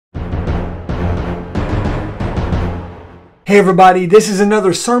Hey everybody, this is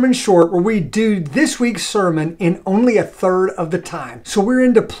another sermon short where we do this week's sermon in only a third of the time. So we're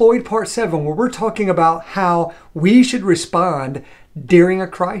in Deployed Part 7 where we're talking about how we should respond during a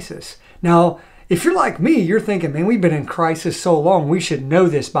crisis. Now, if you're like me, you're thinking, man, we've been in crisis so long, we should know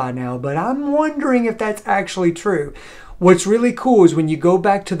this by now. But I'm wondering if that's actually true. What's really cool is when you go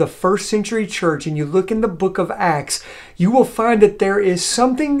back to the first century church and you look in the book of Acts, you will find that there is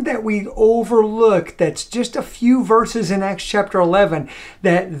something that we overlook that's just a few verses in Acts chapter 11,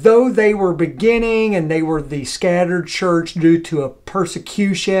 that though they were beginning and they were the scattered church due to a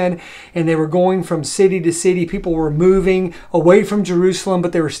persecution and they were going from city to city, people were moving away from Jerusalem,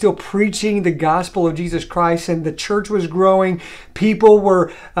 but they were still preaching the gospel of Jesus Christ, and the church was growing. People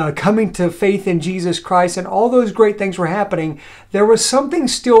were coming to faith in Jesus Christ, and all those great things were happening. There was something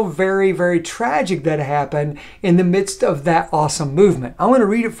still very, very tragic that happened in the midst of that awesome movement. I want to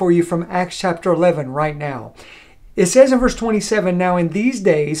read it for you from Acts chapter 11 right now. It says in verse 27, "Now in these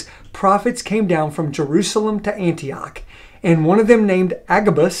days prophets came down from Jerusalem to Antioch, and one of them named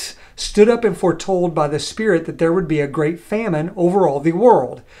Agabus stood up and foretold by the Spirit that there would be a great famine over all the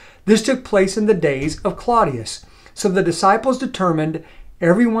world. This took place in the days of Claudius. So the disciples determined,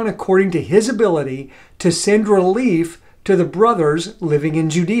 everyone according to his ability, to send relief to the brothers living in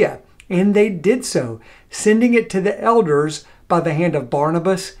Judea. And they did so, sending it to the elders by the hand of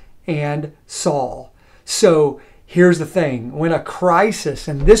Barnabas and Saul." So here's the thing. When a crisis,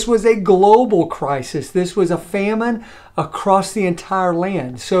 and this was a global crisis, this was a famine across the entire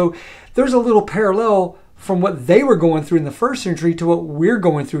land. So there's a little parallel from what they were going through in the first century to what we're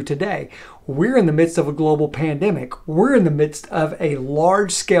going through today. We're in the midst of a global pandemic. We're in the midst of a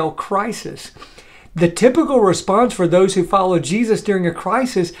large-scale crisis. The typical response for those who follow Jesus during a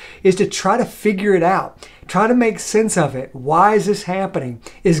crisis is to try to figure it out. Try to make sense of it. Why is this happening?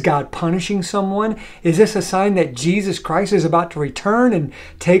 Is God punishing someone? Is this a sign that Jesus Christ is about to return and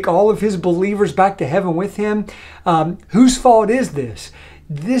take all of his believers back to heaven with him? Whose fault is this?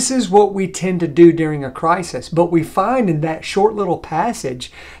 This is what we tend to do during a crisis. But we find in that short little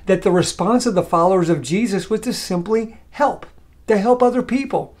passage that the response of the followers of Jesus was to simply help, to help other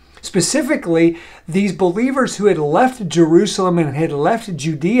people. Specifically, these believers who had left Jerusalem and had left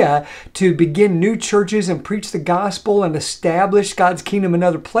Judea to begin new churches and preach the gospel and establish God's kingdom in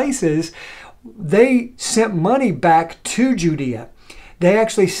other places, they sent money back to Judea. They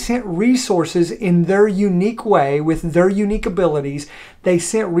actually sent resources in their unique way, with their unique abilities. They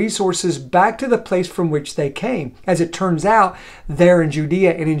sent resources back to the place from which they came. As it turns out, there in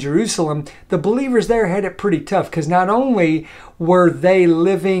Judea and in Jerusalem, the believers there had it pretty tough, because not only were they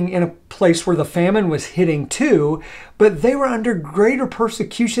living in a place where the famine was hitting too, but they were under greater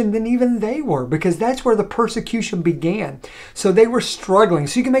persecution than even they were, because that's where the persecution began. So they were struggling.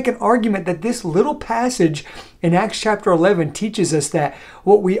 So you can make an argument that this little passage in Acts chapter 11 teaches us that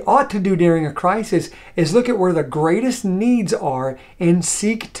what we ought to do during a crisis is look at where the greatest needs are and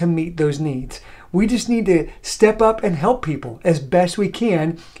seek to meet those needs. We just need to step up and help people as best we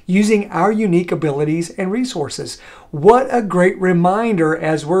can using our unique abilities and resources. What a great reminder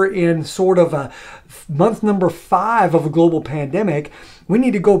as we're in sort of a month number 5 of a global pandemic. We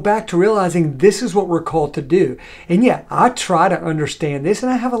need to go back to realizing this is what we're called to do. And yet, I try to understand this,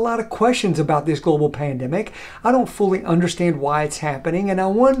 and I have a lot of questions about this global pandemic. I don't fully understand why it's happening, and I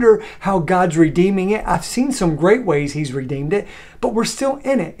wonder how God's redeeming it. I've seen some great ways he's redeemed it, but we're still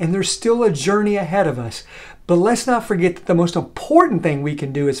in it, and there's still a journey ahead of us. But let's not forget that the most important thing we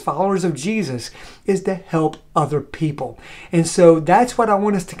can do as followers of Jesus is to help other people. And so that's what I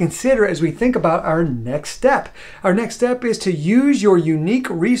want us to consider as we think about our next step. Our next step is to use your unique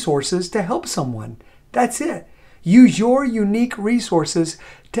resources to help someone. That's it. Use your unique resources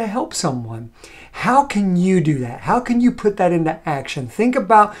to help someone. How can you do that? How can you put that into action? Think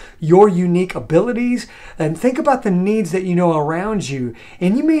about your unique abilities and think about the needs that you know around you.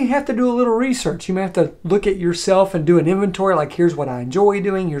 And you may have to do a little research. You may have to look at yourself and do an inventory, like here's what I enjoy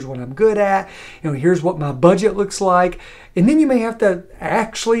doing, here's what I'm good at, here's what my budget looks like. And then you may have to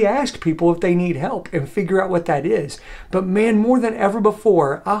actually ask people if they need help and figure out what that is. But man, more than ever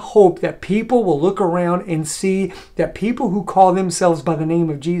before, I hope that people will look around and see that people who call themselves by the name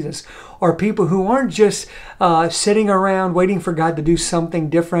of Jesus are people who aren't just sitting around waiting for God to do something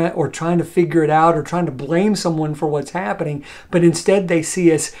different or trying to figure it out or trying to blame someone for what's happening, but instead they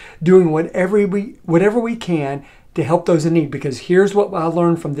see us doing whatever we can to help those in need. Because here's what I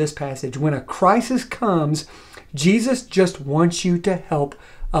learned from this passage. When a crisis comes, Jesus just wants you to help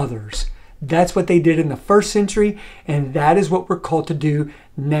others. That's what they did in the first century, and that is what we're called to do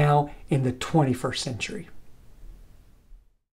now in the 21st century.